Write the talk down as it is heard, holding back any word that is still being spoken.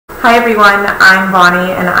Hi everyone, I'm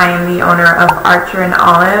Bonnie and I am the owner of Archer &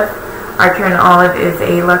 Olive. Archer & Olive is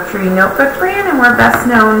a luxury notebook brand and we're best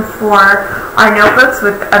known for our notebooks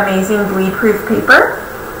with amazing bleed-proof paper.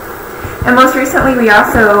 And most recently we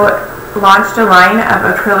also launched a line of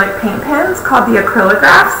acrylic paint pens called the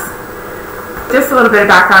Acrylographs. Just a little bit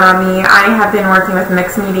of background on me. I have been working with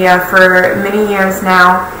mixed media for many years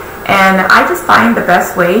now, and I just find the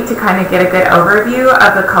best way to kind of get a good overview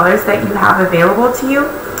of the colors that you have available to you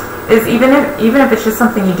is even if it's just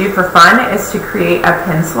something you do for fun, is to create a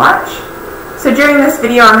pen swatch. So during this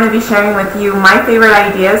video I'm going to be sharing with you my favorite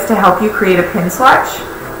ideas to help you create a pen swatch.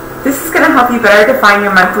 This is going to help you better define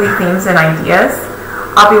your monthly themes and ideas.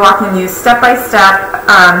 I'll be walking you step by step,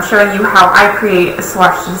 showing you how I create a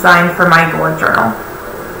swatch design for my bullet journal.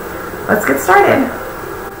 Let's get started.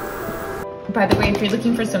 By the way, if you're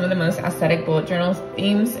looking for some of the most aesthetic bullet journal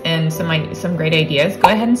themes and some great ideas, go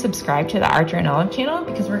ahead and subscribe to the Archer & Olive channel,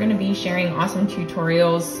 because we're going to be sharing awesome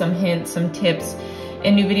tutorials, some hints, some tips,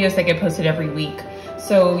 and new videos that get posted every week.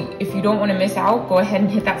 So if you don't want to miss out, go ahead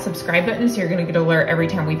and hit that subscribe button so you're going to get an alert every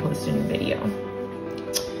time we post a new video.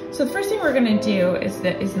 So the first thing we're going to do is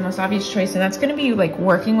the most obvious choice, and that's going to be like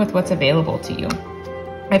working with what's available to you.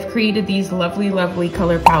 I've created these lovely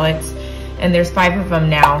color palettes, and there's 5 of them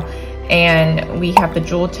now. And we have the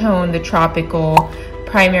Jewel Tone, the Tropical,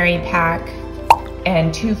 Primary Pack,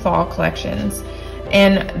 and 2 Fall collections.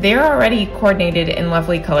 And they're already coordinated in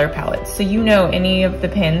lovely color palettes. So you know any of the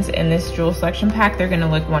pens in this Jewel Selection Pack, they're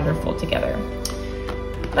gonna look wonderful together.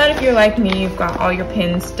 But if you're like me, you've got all your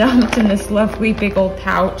pens dumped in this lovely big old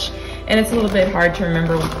pouch, and it's a little bit hard to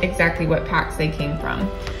remember exactly what packs they came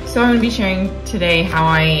from. So I'm gonna be sharing today how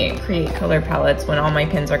I create color palettes when all my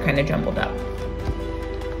pens are kind of jumbled up.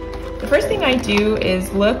 The first thing I do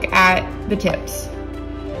is look at the tips.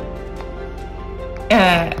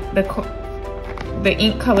 The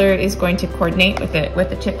ink color is going to coordinate with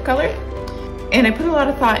the tip color. And I put a lot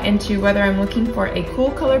of thought into whether I'm looking for a cool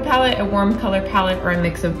color palette, a warm color palette, or a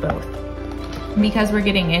mix of both. Because we're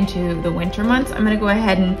getting into the winter months, I'm gonna go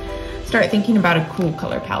ahead and start thinking about a cool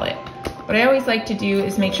color palette. What I always like to do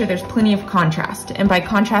is make sure there's plenty of contrast. And by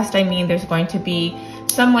contrast, I mean there's going to be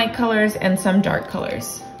some light colors and some dark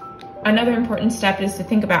colors. Another important step is to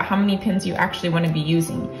think about how many pens you actually want to be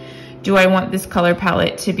using. Do I want this color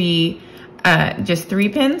palette to be just 3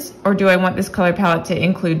 pens, or do I want this color palette to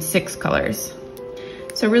include 6 colors?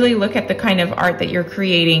 So really look at the kind of art that you're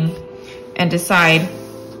creating and decide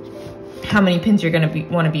how many pens you're going to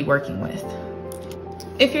want to be working with.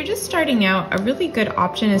 If you're just starting out, a really good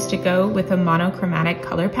option is to go with a monochromatic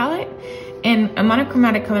color palette. And a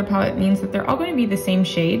monochromatic color palette means that they're all going to be the same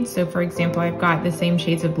shades. So for example, I've got the same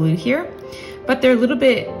shades of blue here, but they're a little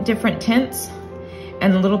bit different tints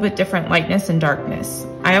and a little bit different lightness and darkness.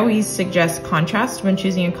 I always suggest contrast when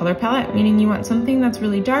choosing a color palette, meaning you want something that's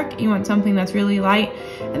really dark, you want something that's really light,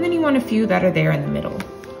 and then you want a few that are there in the middle.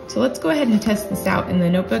 So let's go ahead and test this out in the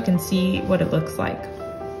notebook and see what it looks like.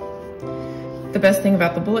 The best thing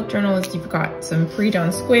about the bullet journal is you've got some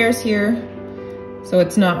pre-drawn squares here, so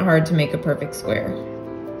it's not hard to make a perfect square,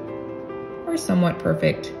 or somewhat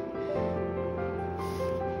perfect.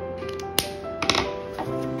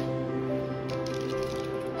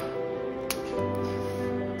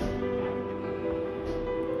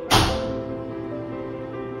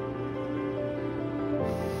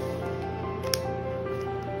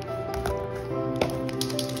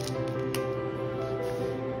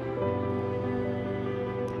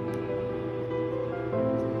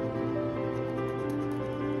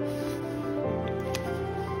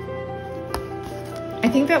 I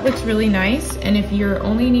think that looks really nice, and if you're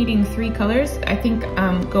only needing 3 colors, I think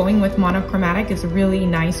going with monochromatic is a really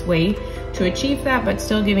nice way to achieve that, but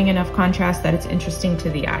still giving enough contrast that it's interesting to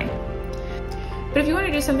the eye. But if you want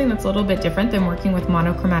to do something that's a little bit different than working with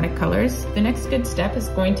monochromatic colors, the next good step is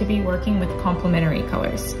going to be working with complementary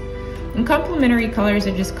colors. And complementary colors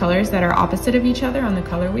are just colors that are opposite of each other on the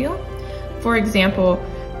color wheel. For example,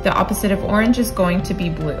 the opposite of orange is going to be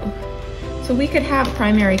blue. So we could have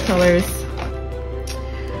primary colors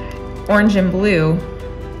orange and blue,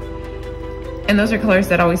 and those are colors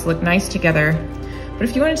that always look nice together. But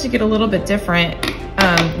if you wanted to get a little bit different,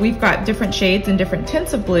 we've got different shades and different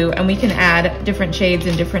tints of blue, and we can add different shades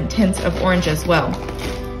and different tints of orange as well.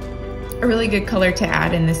 A really good color to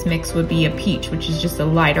add in this mix would be a peach, which is just a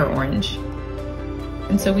lighter orange.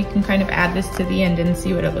 And so we can kind of add this to the end and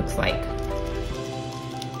see what it looks like.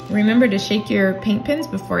 Remember to shake your paint pens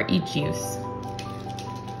before each use.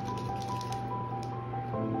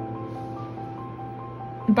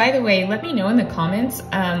 By the way, let me know in the comments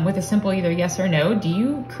with a simple either yes or no, do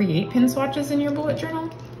you create pen swatches in your bullet journal?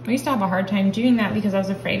 I used to have a hard time doing that because I was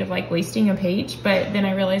afraid of like wasting a page, but then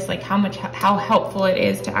I realized like how helpful it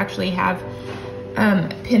is to actually have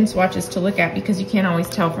pin swatches to look at, because you can't always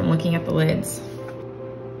tell from looking at the lids.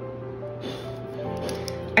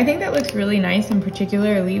 I think that looks really nice, and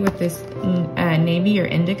particularly with this navy or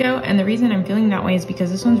indigo, and the reason I'm feeling that way is because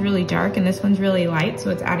this one's really dark and this one's really light, so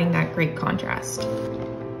it's adding that great contrast.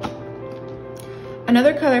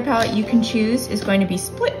 Another color palette you can choose is going to be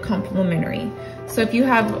split complementary. So if you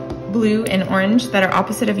have blue and orange that are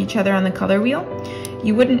opposite of each other on the color wheel,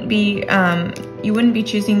 you wouldn't be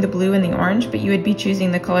choosing the blue and the orange, but you would be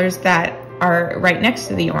choosing the colors that are right next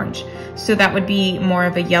to the orange. So that would be more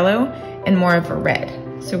of a yellow and more of a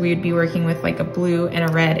red. So we would be working with like a blue and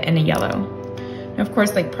a red and a yellow. Now, of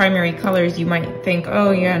course, like primary colors, you might think,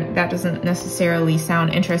 oh yeah, that doesn't necessarily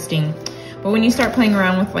sound interesting. But when you start playing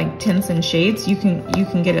around with like tints and shades, you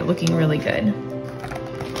can get it looking really good.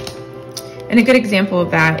 And a good example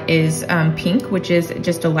of that is pink, which is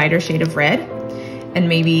just a lighter shade of red, and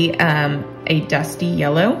maybe a dusty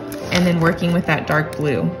yellow, and then working with that dark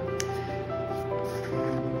blue.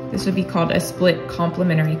 This would be called a split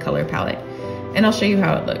complementary color palette. And I'll show you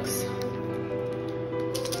how it looks.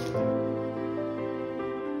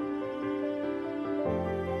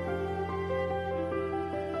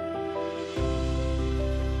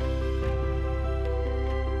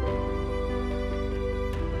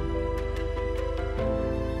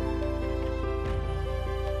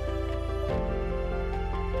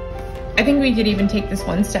 I think we could even take this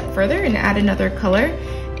one step further and add another color,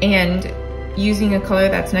 and using a color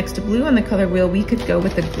that's next to blue on the color wheel, we could go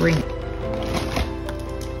with a green.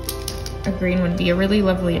 A green would be a really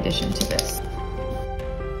lovely addition to this.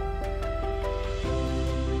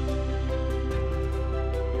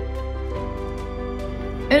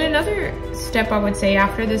 And another step I would say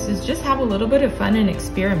after this is just have a little bit of fun and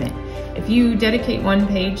experiment. If you dedicate one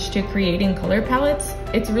page to creating color palettes,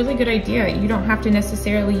 it's a really good idea. You don't have to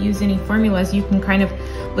necessarily use any formulas. You can kind of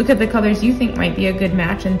look at the colors you think might be a good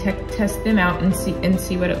match and test them out and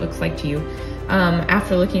see what it looks like to you.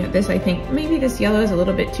 After looking at this, I think maybe this yellow is a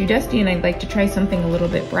little bit too dusty and I'd like to try something a little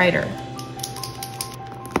bit brighter.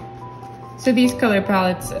 So these color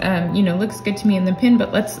palettes, you know, looks good to me in the pin,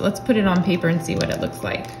 but let's put it on paper and see what it looks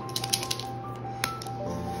like.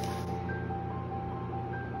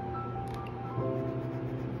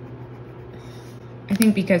 I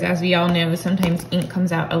think because, as we all know, sometimes ink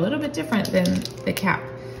comes out a little bit different than the cap.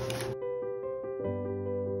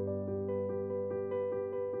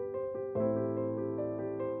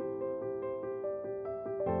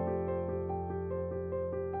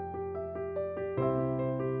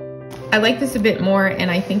 I like this a bit more, and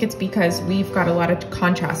I think it's because we've got a lot of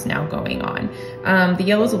contrast now going on. The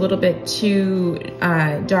yellow's a little bit too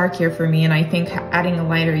dark here for me, and I think adding a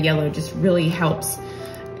lighter yellow just really helps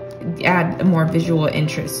add a more visual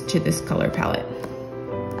interest to this color palette.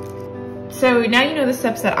 So now you know the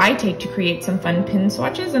steps that I take to create some fun pin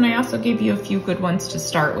swatches, and I also gave you a few good ones to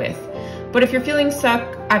start with. But if you're feeling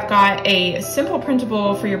stuck, I've got a simple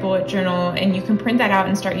printable for your bullet journal, and you can print that out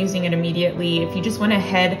and start using it immediately. If you just want to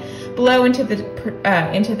head below into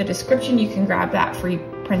the description, you can grab that free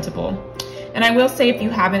printable. And I will say, if you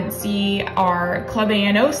haven't seen our Club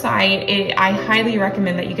A&O site, I highly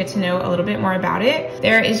recommend that you get to know a little bit more about it.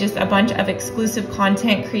 There is just a bunch of exclusive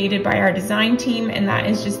content created by our design team, and that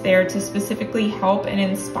is just there to specifically help and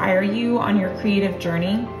inspire you on your creative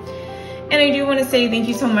journey. And I do want to say thank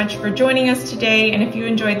you so much for joining us today. And if you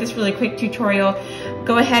enjoyed this really quick tutorial,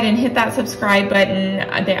 go ahead and hit that subscribe button.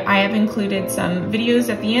 I have included some videos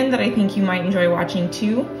at the end that I think you might enjoy watching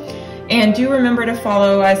too. And do remember to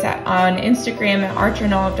follow us on Instagram at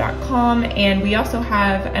archerandolive.com. And we also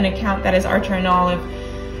have an account that is Archer and Olive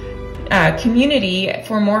Community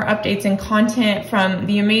for more updates and content from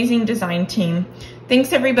the amazing design team.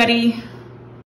 Thanks, everybody.